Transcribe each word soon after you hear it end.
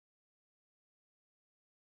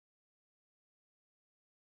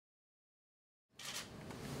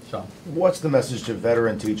So, What's the message to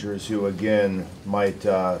veteran teachers who, again, might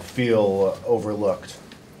feel overlooked?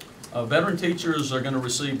 veteran teachers are going to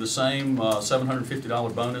receive the same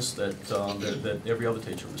 $750 bonus that every other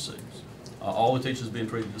teacher receives. All the teachers being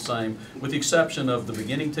treated the same, with the exception of the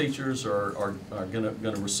beginning teachers are going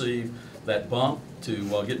to receive that bump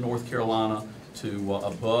to get North Carolina to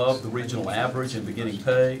above the regional average in beginning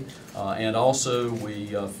pay, and also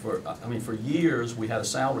for years we had a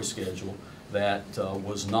salary schedule that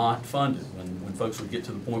was not funded. When folks would get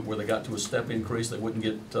to the point where they got to a step increase, they wouldn't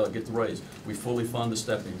get the raise. We fully fund the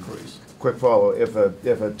step increase. Quick follow, if a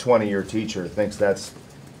 20-year teacher thinks that's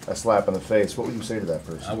a slap in the face, what would you say to that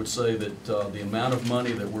person? I would say that the amount of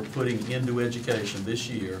money that we're putting into education this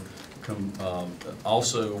year,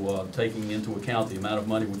 also taking into account the amount of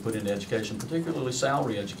money we put into education, particularly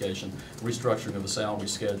salary education, restructuring of the salary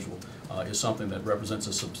schedule, is something that represents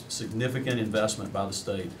a significant investment by the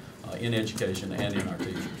state in education and in our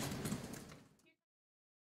teachers.